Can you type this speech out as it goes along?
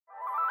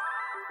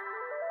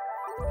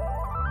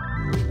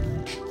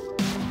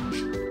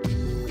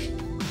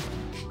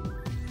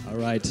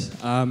right.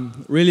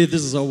 Really,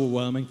 this is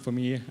overwhelming for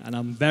me, and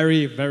I'm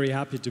very, very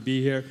happy to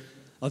be here.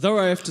 Although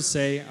I have to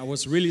say, I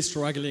was really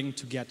struggling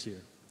to get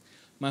here.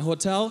 My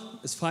hotel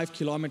is 5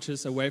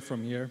 kilometers away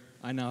from here.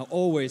 I now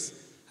always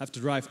have to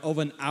drive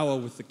over an hour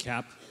with the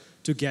cab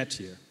to get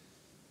here.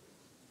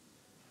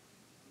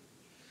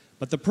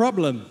 But the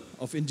problem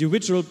of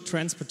individual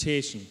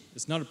transportation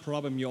is not a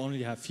problem you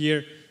only have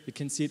here. You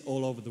can see it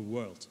all over the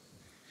world.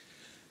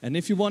 And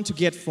if you want to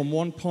get from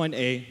one point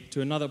A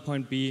to another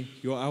point B,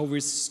 you're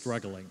always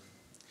struggling.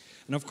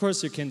 And of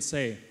course, you can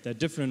say there are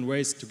different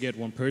ways to get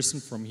one person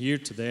from here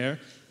to there,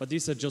 but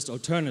these are just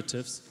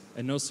alternatives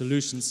and no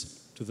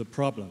solutions to the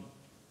problem.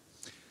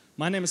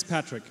 My name is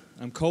Patrick.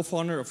 I'm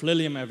co-founder of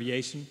Lilium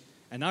Aviation,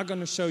 and I'm going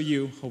to show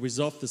you how we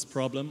solve this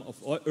problem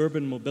of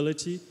urban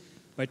mobility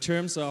by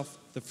terms of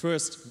the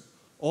first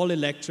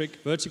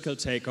all-electric vertical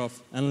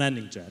takeoff and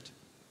landing jet.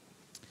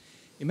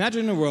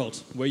 Imagine a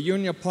world where you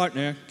and your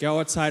partner go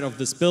outside of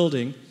this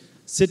building,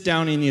 sit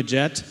down in your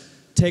jet,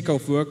 take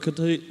off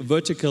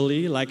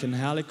vertically like a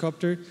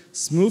helicopter,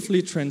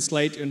 smoothly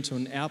translate into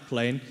an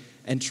airplane,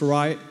 and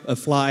try to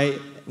fly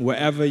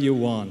wherever you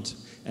want.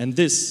 And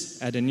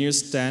this at a new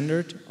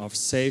standard of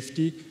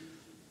safety,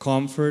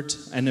 comfort,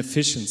 and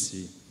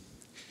efficiency.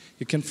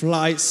 You can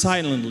fly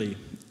silently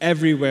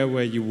everywhere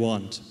where you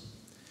want.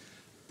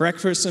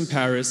 Breakfast in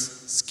Paris,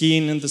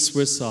 skiing in the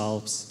Swiss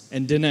Alps,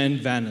 and dinner in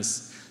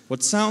Venice.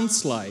 What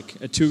sounds like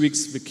a 2-week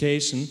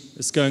vacation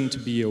is going to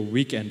be a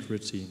weekend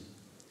routine.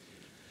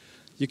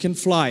 You can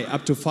fly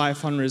up to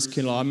 500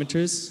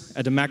 kilometers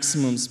at a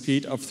maximum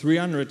speed of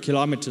 300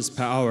 kilometers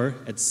per hour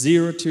at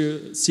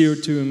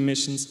CO2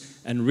 emissions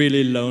and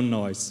really low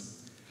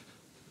noise.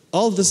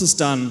 All this is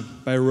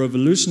done by a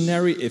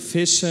revolutionary,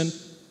 efficient,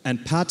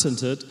 and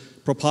patented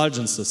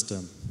propulsion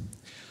system.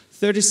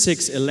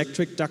 36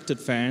 electric ducted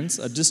fans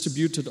are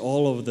distributed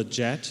all over the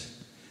jet,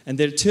 and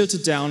they're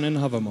tilted down in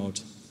hover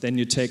mode. Then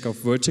you take off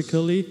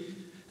vertically,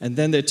 and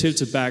then they're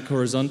tilted back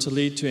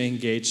horizontally to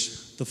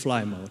engage the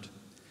fly mode.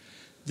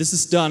 This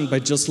is done by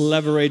just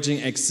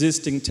leveraging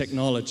existing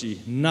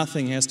technology.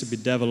 Nothing has to be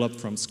developed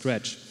from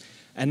scratch.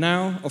 And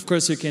now, of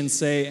course, you can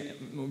say,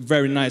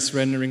 very nice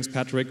renderings,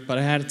 Patrick, but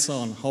hats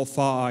on, how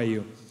far are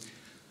you?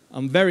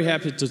 I'm very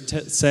happy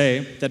to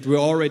say that we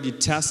already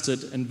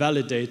tested and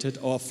validated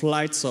our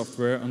flight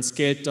software on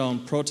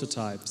scaled-down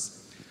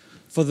prototypes.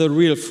 For the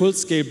real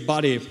full-scale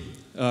body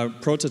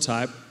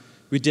prototype,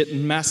 we did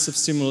massive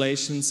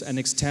simulations and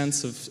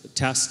extensive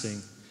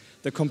testing.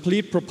 The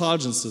complete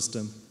propulsion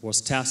system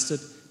was tested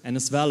and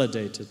is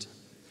validated.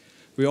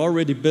 We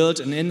already built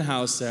an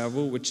in-house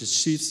servo which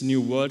achieves a new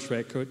world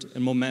record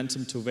in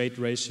momentum to weight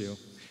ratio.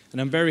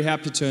 And I'm very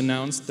happy to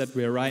announce that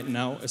we are right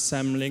now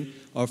assembling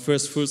our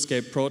first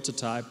full-scale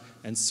prototype,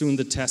 and soon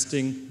the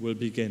testing will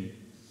begin.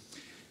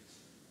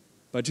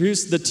 But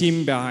who's the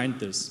team behind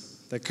this?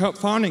 The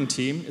founding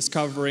team is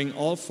covering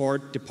all 4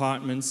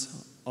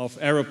 departments of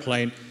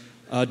aeroplane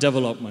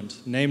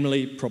development,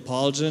 namely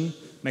propulsion,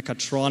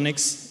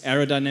 mechatronics,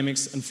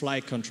 aerodynamics, and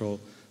flight control.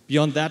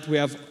 Beyond that, we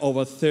have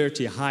over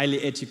 30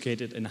 highly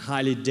educated and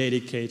highly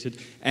dedicated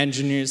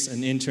engineers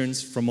and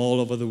interns from all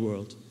over the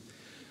world.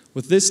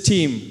 With this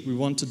team, we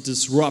want to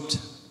disrupt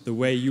the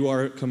way you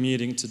are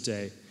commuting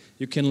today.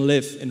 You can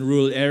live in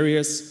rural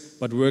areas,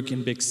 but work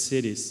in big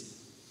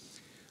cities.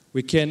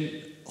 We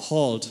can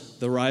halt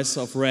the rise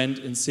of rent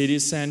in city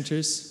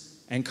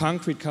centers, and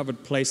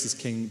concrete-covered places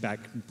can back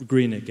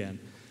green again.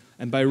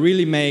 And by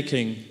really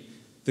making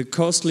the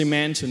costly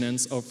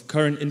maintenance of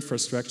current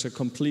infrastructure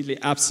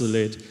completely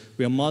obsolete,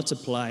 we are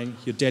multiplying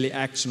your daily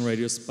action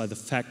radius by the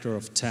factor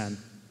of 10.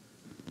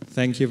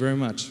 Thank you very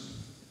much.